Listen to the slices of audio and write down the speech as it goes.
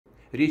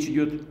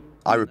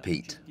I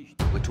repeat,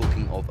 we're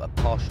talking of a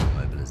partial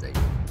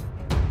mobilization.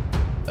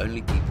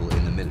 Only people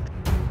in the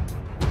military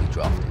will be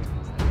drafted.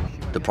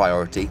 The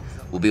priority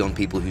will be on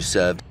people who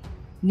served.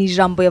 Ni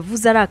ijambo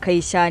yavuze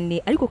arakaye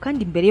cyane, ariko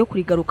kandi imbere yo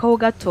kurigarukaho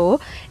gato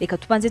reka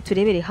tubanze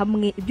turebere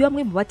hamwe ibyo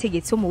bamwe mu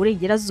bategetsi bo mu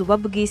burengerazuba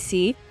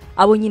bw'isi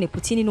abo nyine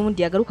Putin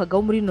n'undi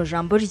yagarukagaho muri no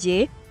jambo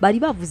rye bari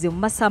bavuze mu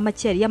masaha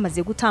make yari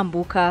yamaze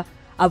gutambuka.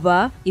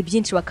 Aba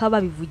ibyinshi bakaba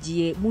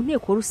babivugiye mu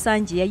nteko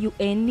rusange ya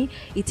UN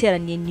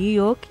iteraniye New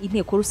York,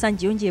 inteko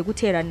rusange yongeye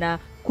guterana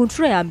ku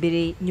nshuro ya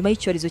mbere nyuma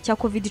y'icyorezo cya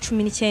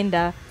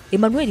COVID-19.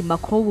 Emmanuel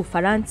Macron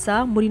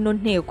w'Ubufaransa muri no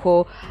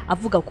nteko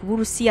avuga ku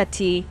Burusiya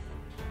ati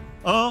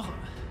Or,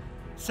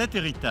 cet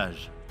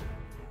héritage.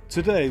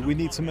 Today we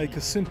need to make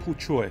a simple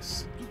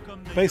choice.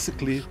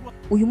 Basically,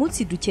 uyu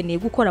munsi dukeneye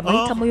gukora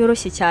amahitamo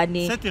yoroshye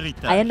cyane,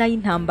 aya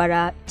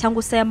n'ay'intambara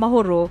cyangwa se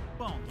y'amahoro.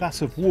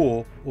 That of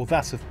war or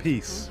that of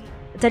peace.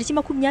 Tariki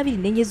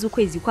 24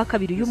 z'ukwezi kwa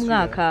kabiri uyu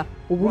mwaka,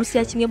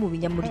 Uburusiya kimwe mu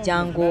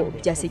binyamuryango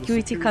bya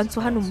Security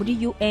Council hano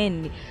muri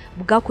UN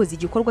bwakoze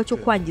igikorwa cyo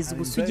kwangiza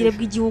ubusugire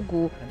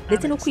bw'igihugu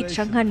ndetse no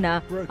kwica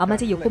nkana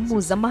amategeko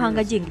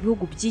mpuzamahanga agenga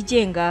ibihugu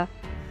byigenga.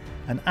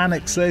 An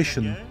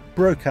annexation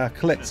broke our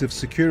collective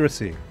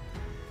security.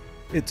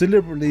 It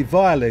deliberately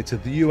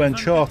violated the UN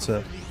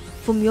Charter.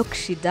 Fumio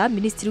Kishida,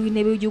 Minisitiri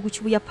w'Intebe w'igihugu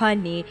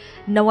cy'Ubuyapani,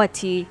 nawe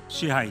ati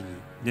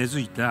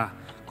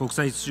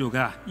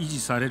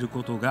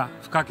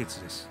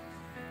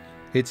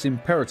It's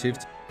imperative.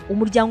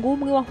 Umuryango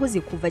w'umwe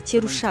wahoze kuva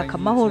kera ushaka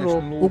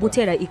amahoro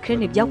ugutera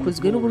Ukraine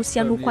byakozwe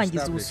n'Uburusiya no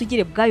kwangiza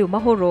ubusugire bw'ayo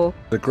mahoro.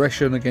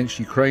 Aggression against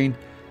Ukraine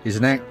is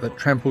an act that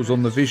tramples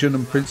on the vision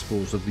and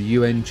principles of the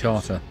UN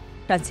Charter.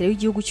 Chancellor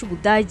w'igihugu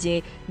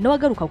cy'Ubudage nawe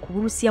agaruka ku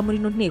Burusiya muri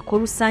no nteko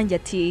rusange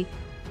ati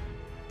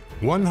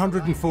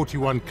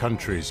 141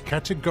 countries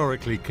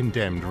categorically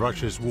condemned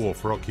Russia's war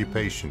for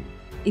occupation.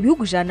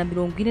 Ibihugu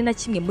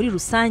 141 muri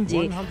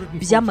rusange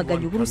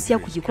byamaganye Uburusiya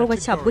ku gikorwa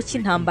cyabwo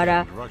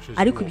cy'intambara,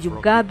 ariko ibyo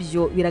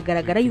ubwabyo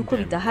biragaragara yuko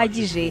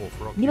bidahagije.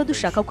 Niba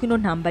dushaka ko ino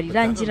ntambara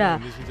irangira,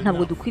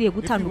 ntabwo dukwiriye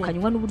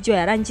gutandukanywa n'uburyo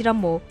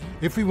yarangiramo.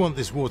 If we want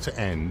this war to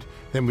end,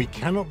 then we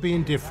cannot be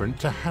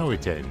indifferent to how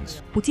it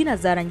ends. Putin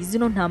azarangiza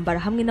ino ntambara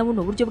hamwe na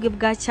buno buryo bwe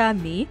bwa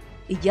cyami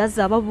igihe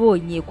azaba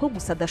abonye ko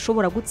gusa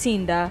adashobora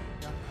gutsinda.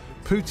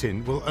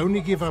 Putin will only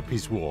give up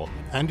his war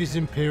and his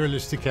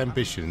imperialistic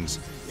ambitions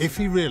if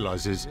he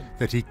realizes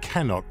that he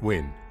cannot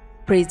win.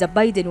 Perezida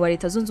Biden wa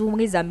Leta Zunze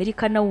Ubumwe za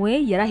Amerika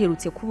nawe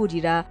yaraherutse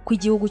kuburira ko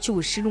igihugu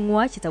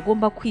cy'Ubushinwa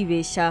kitagomba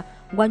kwibeshya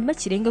ngo hanyuma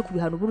kirenge ku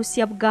bihano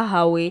Uburusiya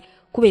bwahawe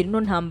kubera ino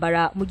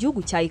ntambara mu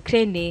gihugu cya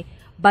Ukraine.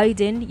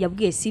 Biden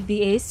yabwiye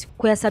CBS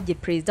ko yasabye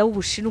Perezida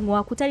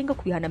w'Ubushinwa kutarenga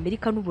ku bihano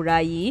Amerika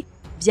n'Uburayi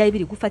byari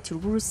biri gufatira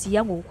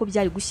Uburusiya ngo kuko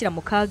byari gushyira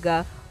mu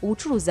kaga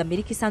ubucuruzi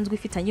Amerika isanzwe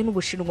ifitanye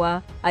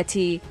n'Ubushinwa.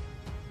 Ati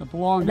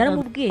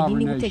naramubwiye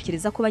nini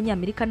gutekereza ko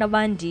abanyamerika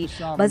n'abandi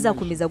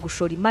bazakomeza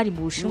gushora imari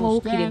mu Bushinwa wo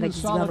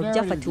kwirengagiza ibihano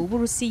byafatiwe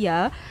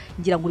Uburusiya,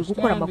 ngira ngo uri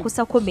gukora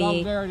amakosa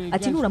akomeye.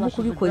 Ati nuramuka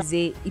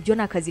ubikoze ibyo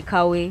ni akazi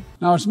kawe.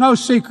 Now it's no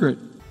secret.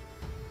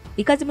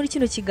 Ikaze muri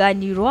kino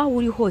kiganiro aho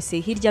uri hose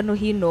hirya no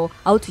hino,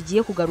 aho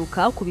tugiye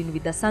kugaruka ku bintu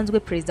bidasanzwe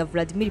Perezida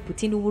Vladimir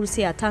Putin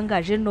w'Uburusiya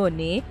yatangaje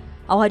none,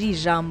 aho hari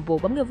ijambo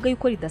bamwe bavuga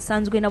yuko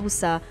ridasanzwe na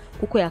busa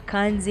kuko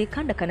yakanze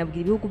kandi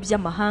akanabwira ibihugu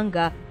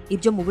by'amahanga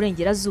ibyo mu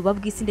burengerazuba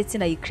bw'isi ndetse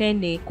na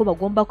Ukraine ko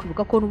bagomba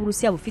kwibuka ko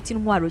n'Uburusiya bufite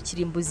intwaro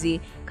kirimbuzi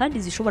kandi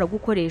zishobora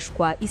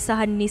gukoreshwa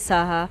isaha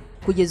n'isaha.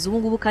 Kugeza ubu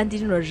ngubu kandi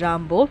rino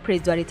jambo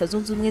Perezida wa Leta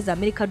Zunze Ubumwe za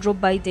Amerika Joe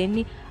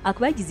Biden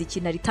akaba yagize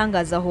ikintu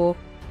aritangazaho.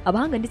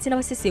 Abahanga ndetse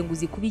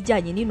n'abasesenguzi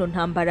kubijyanye n'ino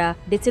ntambara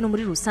ndetse no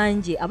muri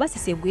rusange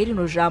abasesenguye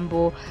rino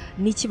jambo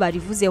n'iki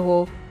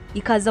barivuzeho.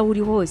 Ikaza uri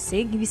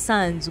hose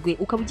nk'ibisanzwe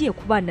ukaba ugiye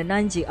kubana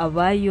nanjye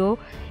abayo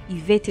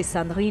Yvette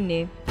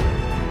Sandrine.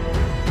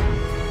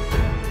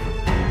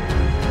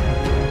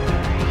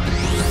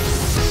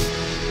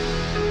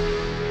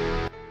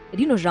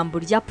 Rino jambo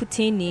rya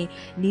Putin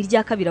ni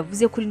irya kabiri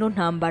avuze kuri no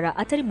ntambara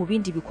atari mu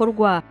bindi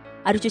bikorwa,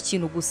 aricyo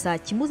kintu gusa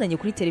kimuzanye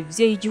kuri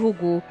televiziyo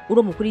y'igihugu.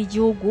 Uro mukuru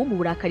y'igihugu mu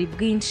burakari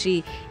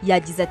bwinshi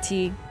yagize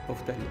ati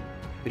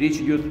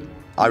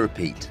I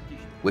repeat,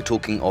 we're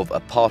talking of a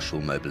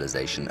partial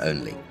mobilization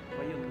only.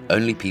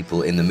 Only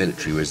people in the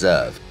military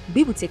reserve.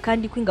 Bibutse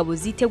kandi ko ingabo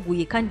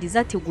ziteguye kandi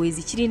zateguye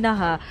zikiri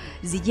naha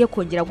zigiye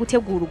kongera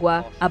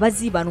gutegurwa.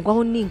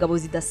 Abazibandwaho n'ingabo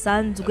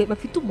zidasanzwe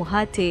bafite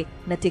umuhate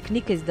na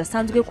tekinike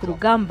zidasanzwe ku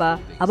rugamba.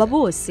 Aba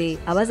bose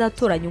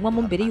abazatoranywa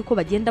mu mbere yuko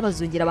bagenda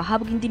bazongera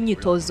bahabwa indi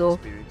myitozo.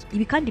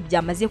 Ibi kandi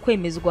byamaze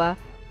kwemezwa.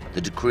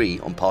 The decree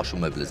on partial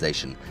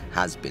mobilization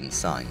has been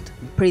signed.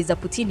 Perezida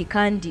Putin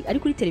kandi ari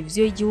kuri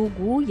televiziyo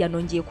y'igihugu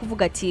yanongeye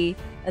kuvuga ati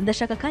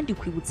ndashaka kandi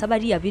kwibutsa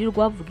bariya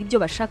birirwa bavuga ibyo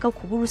bashaka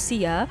ku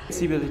Burusiya.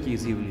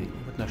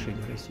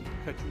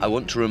 I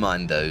want to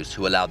remind those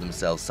who allow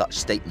themselves such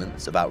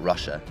statements about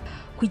Russia.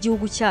 Ku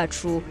gihugu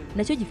cyacu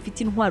nacyo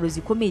gifite intwaro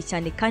zikomeye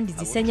cyane kandi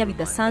zisenya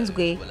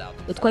bidasanzwe.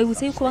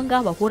 Twayibutse yuko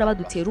bangaba bahora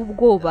badutera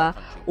ubwoba,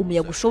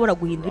 umuyaga ushobora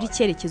guhindura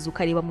icyerekezo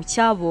ukareba mu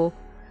cyabo.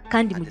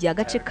 kandi mu gihe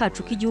agace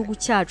kacu k'igihugu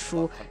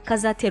cyacu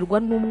kazaterwa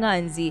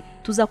n'umwanzi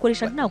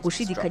tuzakoresha nta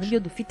gushidikanya ibyo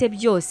dufite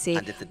byose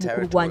mu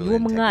kurwanya uwo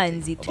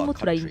mwanzi turimo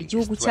turarinda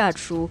igihugu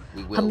cyacu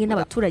hamwe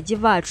n'abaturage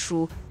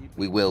bacu.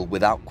 We will,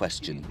 without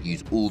question,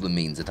 use all the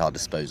means at our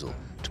disposal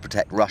to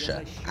protect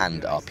Russia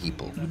and our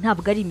people.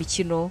 Ntabwo ari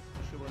imikino.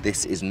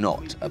 This is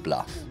not a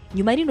bluff.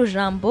 Nyuma y'ino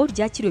jambo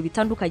ryakiriwe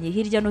bitandukanye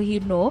hirya no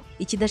hino,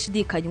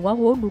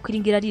 ikidashidikanywaho nuko iri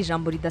ngira ari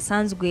ijambo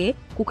ridasanzwe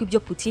kuko ibyo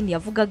Putin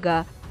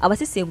yavugaga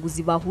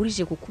abasesenguzi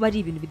bahurije ku kuba ari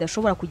ibintu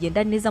bidashobora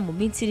kugenda neza mu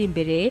minsi iri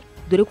imbere,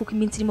 dore kuko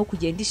iminsi irimo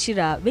kugenda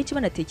ishira benshi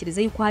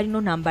banatekereza yuko hari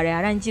no ntambara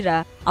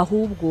yarangira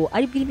ahubwo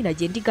ari bwo irimo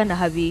iragenda igana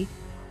habi.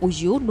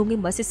 Uyu ni umwe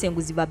mu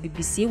basesenguzi ba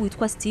BBC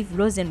witwa Steve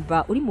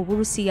Rosenberg uri mu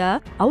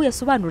Burusiya, aho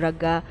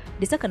yasobanuraga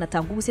ndetse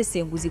akanatanga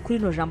ubusesenguzi kuri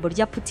ino jambo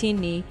rya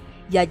Putin.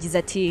 Yagize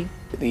ati,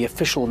 The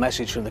official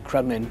message from the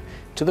Kremlin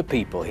to the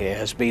people here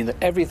has been that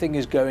everything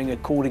is going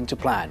according to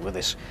plan with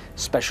this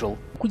special.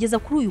 Kugeza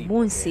kuri uyu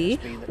munsi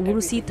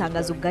Uburusiya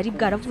itangazo bwari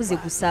bwaravuze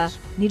gusa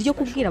ni ryo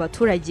kubwira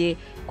abaturage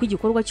ko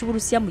igikorwa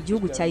cy'Uburusiya mu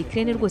gihugu cya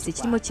Ukraine rwose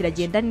kirimo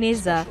kiragenda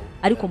neza,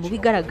 ariko mu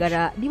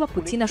bigaragara niba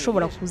Putin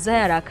ashobora kuza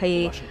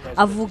yarakaye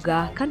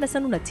avuga kandi asa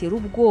n'unatera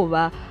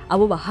ubwoba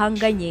abo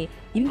bahanganye,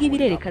 ibi ngibi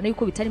birerekana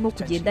yuko bitarimo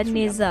kugenda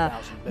neza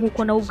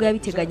nk'uko nawe ubwo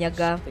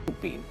yabiteganyaga.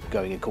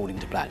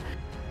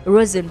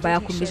 Rosenberg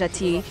yakomeje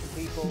ati,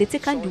 ndetse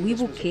kandi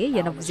wibuke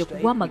yanavuze ku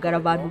guhamagara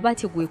abantu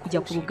bateguye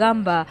kujya ku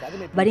rugamba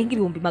barenga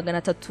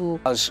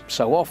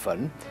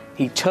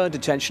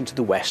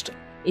 300,000.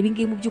 Ibi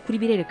ngibi mu by'ukuri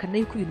birerekana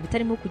yuko ibintu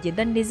bitarimo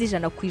kugenda neza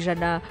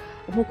 %100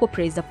 nk'uko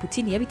Perezida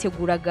Putin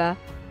yabiteguraga.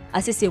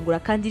 Asesengura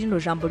kandi rino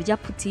jambo rya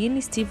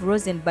Putin, Steve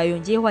Rosenberg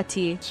yongeyeho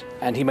ati,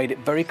 and he made it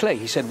very clear.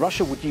 He said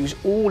Russia would use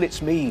all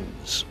its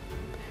means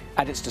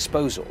at its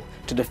disposal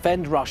to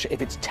defend Russia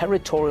if its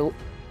territorial.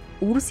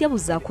 Uburusiya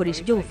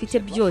buzakoresha ibyo bufite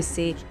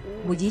byose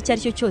mu gihe icyo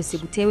ari cyo cyose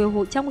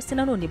buteweho cyangwa se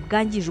nanone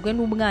bwangijwe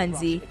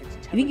n'umwanzi.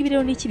 Ibi ngibi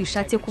rero ni iki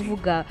bishatse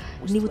kuvuga?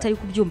 Niba utari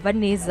kubyumva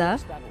neza,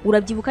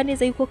 urabyibuka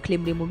neza yuko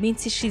Kremlin mu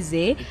minsi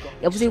ishize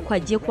yavuze yuko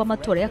hagiye kuba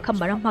amatora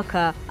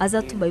y'akamarampaka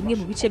azatuma bimwe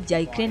mu bice bya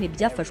Ukraine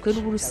byafashwe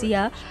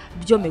n'Uburusiya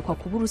byomekwa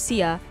ku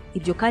Burusiya.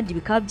 Ibyo kandi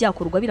bikaba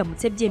byakorwa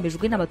biramutse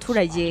byemejwe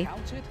n'abaturage.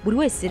 Buri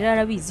wese rero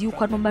arabizi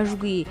yuko ano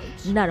majwi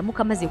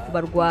naramuka amaze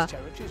kubarwa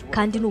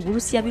kandi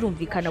n'Uburusiya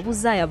birumvikana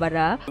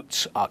buzayabara.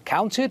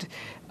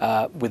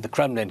 With the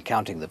Kremlin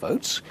counting the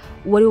votes.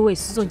 Uwari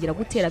wese uzongera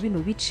gutera bino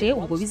bice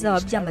ubwo bizaba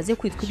byamaze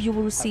kwitwa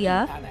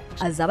iby'Uburusiya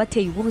azaba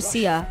ateye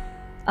Uburusiya.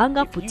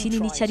 Anga Putin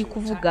n'icyo ari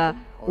kuvuga,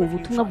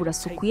 ubutumwa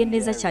burasukuye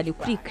neza cyane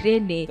kuri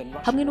Ukraine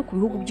hamwe no ku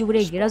bihugu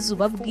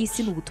by'uburengerazuba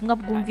bw'isi n'ubutumwa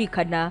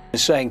bwumvikana.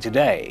 Saying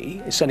today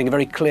is sending a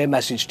very clear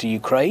message to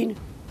Ukraine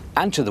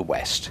and to the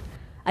West.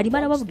 Arimo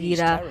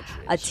arababwira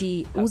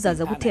ati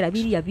uzaza gutera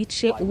biriya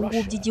bice ubu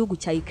ngubu by'igihugu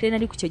cya Ukraine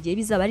ariko icyo gihe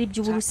bizaba ari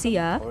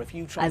iby'Uburusiya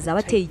azaba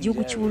ateye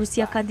igihugu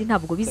cy'Uburusiya kandi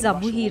ntabwo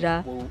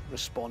bizamuhira.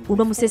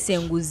 Uno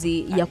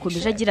musesenguzi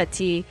yakomeje agira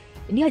ati,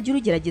 nihagira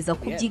ugerageza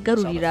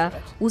kubyigarurira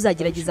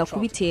uzagerageza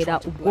kubitera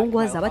ubwongo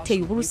hazaba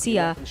ateye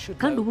Uburusiya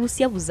kandi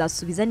Uburusiya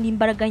buzasubiza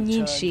n'imbaraga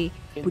nyinshi.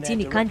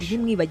 Putin kandi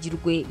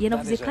ntimwibagirwe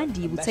yanavuze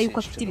kandi yibutsa yuko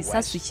afite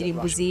ibisasu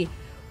kirimbuzi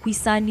ku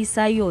isaha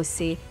n'isaha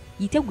yose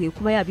yiteguye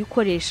kuba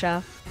yabikoresha.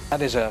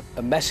 That is a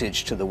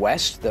message to the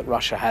West that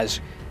Russia has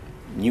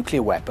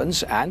nuclear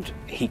weapons and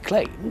he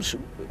claims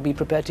be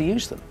prepared to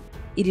use them.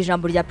 Iri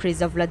jambo rya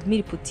Perezida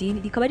Vladimir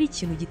Putin rikaba ari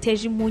ikintu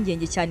giteje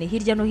impungenge cyane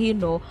hirya no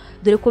hino,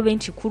 dore ko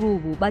benshi kuri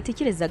ubu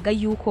batekerezaga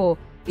yuko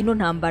ino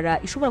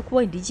ntambara ishobora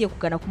kuba igiye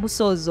kugana ku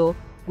musozo.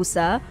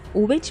 Gusa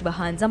ubu benshi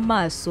bahanze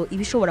amaso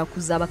ibishobora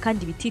kuzaba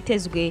kandi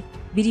bititezwe,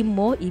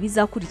 birimo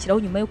ibizakurikiraho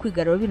nyuma yo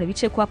kwigarura bino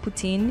bice kwa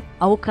Putin,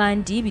 aho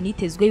kandi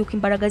binitezwe yuko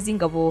imbaraga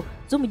z'ingabo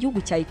zo mu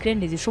gihugu cya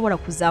Ukraine zishobora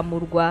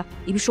kuzamurwa,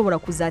 ibishobora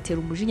kuzatera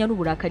umujinya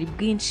n'uburakari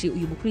bwinshi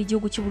uyu mukuru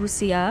w'igihugu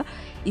cy'Uburusiya.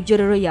 Ibyo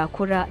rero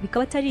yakora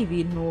bikaba atari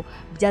ibintu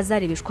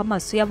byazarebeshwa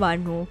amaso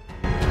y'abantu.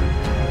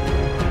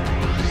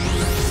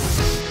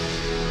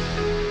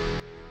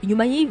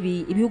 Inyuma y'ibi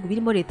ibihugu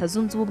birimo Leta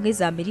Zunze Ubumwe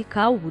za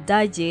Amerika,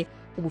 Ubudage,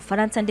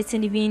 Ubufaransa ndetse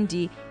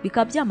n'ibindi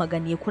bikaba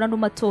byamaganiye kuri ano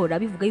matora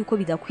bivuga yuko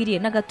bidakwiriye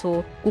na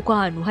gato kuko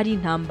ahantu hari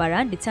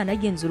intambara ndetse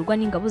hanagenzurwa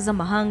n'ingabo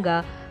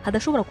z'amahanga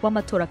hadashobora kuba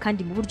amatora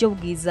kandi mu buryo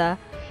bwiza.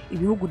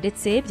 Ibihugu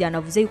ndetse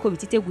byanavuze yuko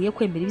bititeguye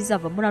kwemera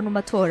ibizava muri ano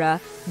matora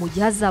mu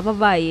gihe azaba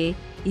abaye.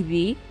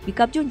 Ibi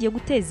bikaba byongeye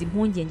guteza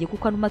impungenge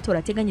kuko ano matora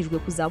ateganyijwe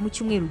kuzaba mu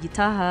cyumweru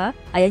gitaha,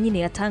 aya nyine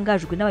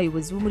yatangajwe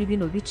n'abayobozi bo muri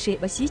bino bice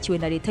bashyigikiwe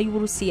na leta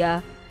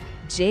y'Uburusiya.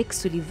 Jake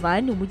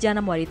Sullivan,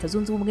 umujyanama wa Leta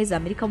Zunze Ubumwe za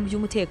Amerika mu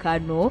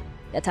by'umutekano,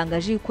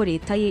 yatangaje yuko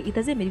leta ye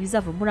itazemera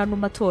ibizava muri ano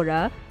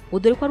matora,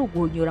 dore ko ari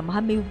uguhonyora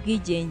amahame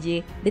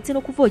y'ubwigenge ndetse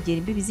no kuvogera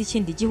imbibi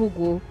z'ikindi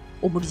gihugu.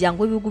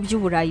 Umuryango w'ibihugu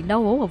by'Uburayi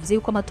nawo wavuze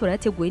yuko amatora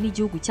yateguwe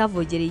n'igihugu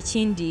cyavogereye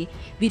ikindi,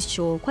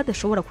 bityo ko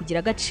adashobora kugira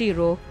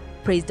agaciro.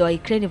 Perezida wa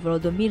Ukraine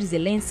Volodymyr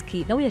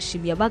Zelensky nawe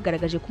yashimiye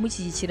abagaragaje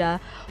kumushyigikira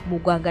mu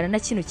guhangana na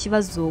kino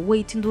kibazo we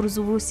yita induru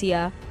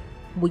z'Uburusiya.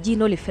 Mu gihe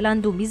ino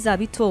referendum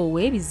izaba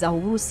itowe bizaha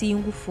Uburusiya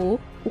ingufu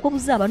uko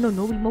buzaba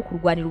noneho burimo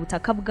kurwanira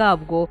ubutaka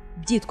bwabwo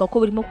byitwa ko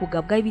burimo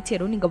kugabwaho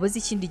ibitero n'ingabo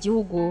z'ikindi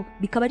gihugu,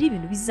 bikaba ari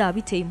ibintu bizaba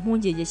biteye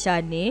impungenge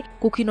cyane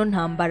kuko ino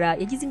ntambara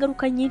yagize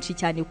ingaruka nyinshi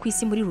cyane ku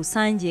isi muri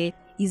rusange,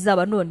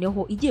 izaba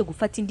noneho igiye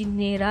gufata indi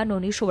ntera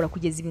noneho ishobora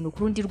kugeza ibintu ku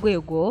rundi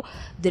rwego,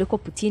 dore ko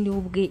Putin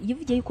ubwe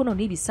yivugiye yuko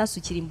noneho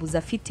ibisasu kirimbuza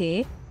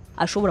afite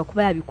ashobora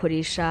kuba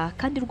yabikoresha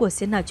kandi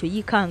rwose ntacyo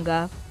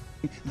yikanga.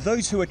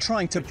 Those who are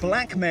trying to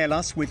blackmail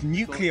us with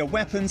nuclear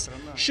weapons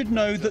should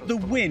know that the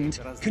wind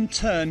can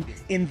turn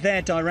in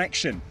their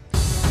direction.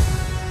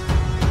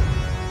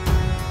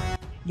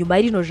 Nyuma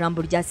y'irino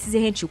jambo ryasize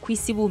henshi ku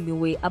isi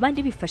bumiwe,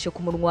 abandi bifashe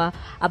ku munwa,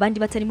 abandi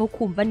batarimo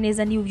kumva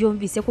neza niba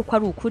byumvise kuko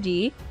ari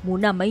ukuri. Mu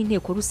nama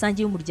y'inteko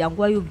rusange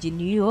y'umuryango w'abibumbye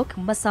New York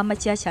mu masaha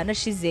make cyane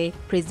ashize,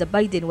 Perezida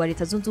Biden wa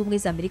Leta Zunze Ubumwe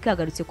za Amerika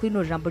yagarutse kuri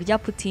ino jambo rya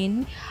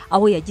Putin,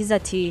 aho yagize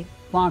ati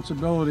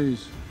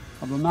responsibilities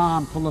of the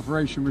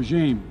non-proliferation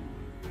regime.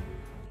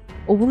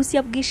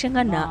 Uburusiya bwishe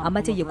nkana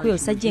amategeko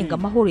yose agenga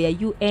amahoro ya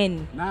UN.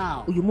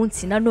 Uyu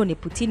munsi nanone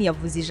Putin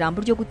yavuze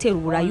ijambo ryo gutera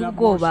Uburayi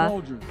ubwoba.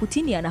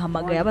 Putin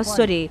yanahamagaye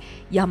abasore,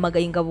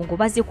 yahamagaye ingabo ngo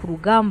baze ku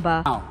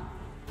rugamba.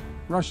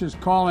 Russia is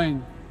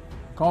calling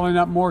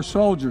up more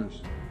soldiers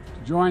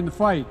to join the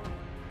fight.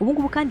 Ubu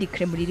ngubu kandi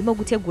Kremlin irimo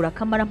gutegura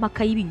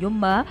kamarampaka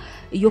y'ibinyoma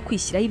yo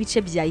kwishyiraho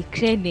ibice bya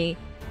Ukraine.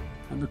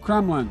 And the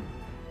Kremlin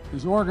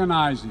is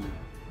organizing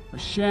a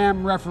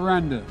sham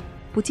referendum.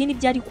 Putin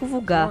ibyo ari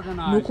kuvuga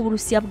nuko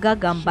Uburusiya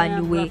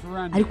bwagambaniwe,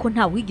 ariko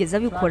nta wigeze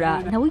abikora,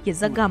 nta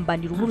wigeze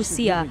agambanira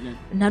Uburusiya,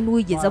 nta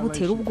n'uwigeze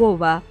abutera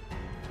ubwoba.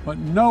 But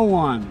no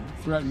one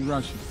threatened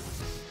Russia.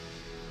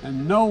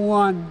 And no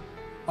one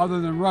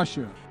other than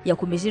Russia.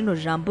 Yakomeje ino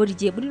jambo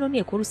rye muri no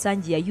nteko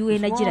rusange ya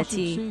UN agira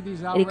ati,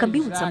 reka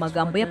mbibutsa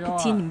amagambo ya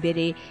Putin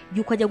imbere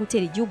yuko ajya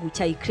gutera igihugu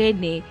cya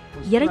Ukraine.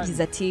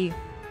 Yaragize ati,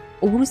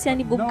 Uburusiya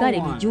nibwo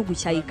bwaremye igihugu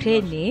cya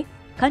Ukraine,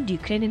 kandi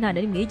Ukraine nta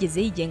na rimwe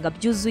yigeze yigenga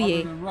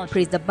byuzuye.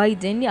 Perezida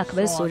Biden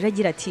akaba yasoje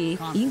agira ati,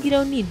 iyi ngiyi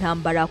rero ni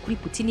intambara kuri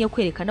Putin yo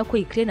kwerekana ko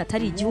Ukraine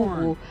atari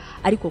igihugu,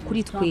 ariko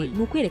kuri twe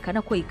ni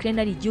ukwerekana ko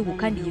Ukraine ari igihugu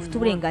kandi gifite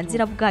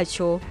uburenganzira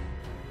bwacyo.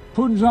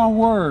 Putin's own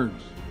words.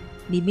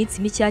 Ni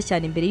iminsi mike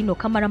cyane imbere y'ino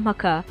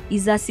kamarampaka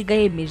izasiga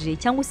yemeje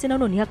cyangwa se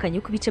nanone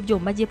ihakanye ko ibice byo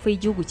mu majyepfo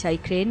y'igihugu cya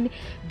Ukraine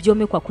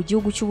byomekwa ku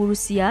gihugu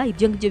cy'Uburusiya.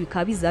 Ibyo ngibyo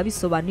bikaba bizaba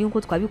bisobanuye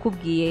uko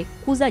twabikubwiye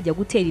ko uzajya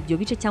gutera ibyo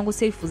bice cyangwa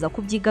se wifuza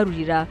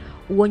kubyigarurira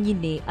uwo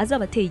nyine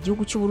azaba ateye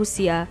igihugu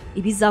cy'Uburusiya.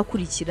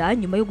 Ibizakurikira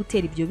nyuma yo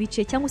gutera ibyo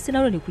bice cyangwa se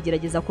nanone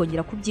kugerageza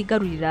kongera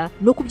kubyigarurira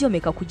no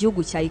kubyomeka ku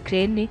gihugu cya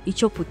Ukraine,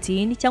 icyo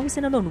Putin cyangwa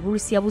se nanone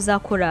Uburusiya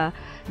buzakora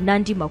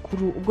n'andi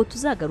makuru ubwo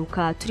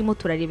tuzagaruka turimo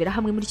turarebera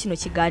hamwe muri kino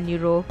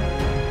kiganiro.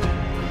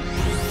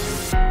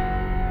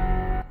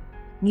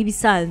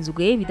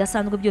 Nk'ibisanzwe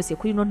bidasanzwe byose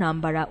kuri ino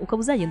ntambara ukaba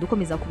uzagenda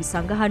ukomeza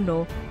kubisanga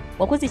hano.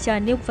 Wakoze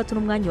cyane gufata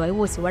n'umwanya wawe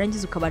wose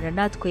warangiza ukabana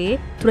natwe.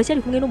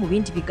 Turacyari kumwe no mu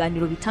bindi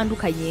biganiro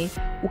bitandukanye,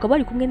 ukaba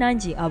ari kumwe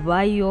nanjye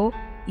Abayo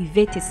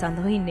Yvette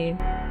Sandrine.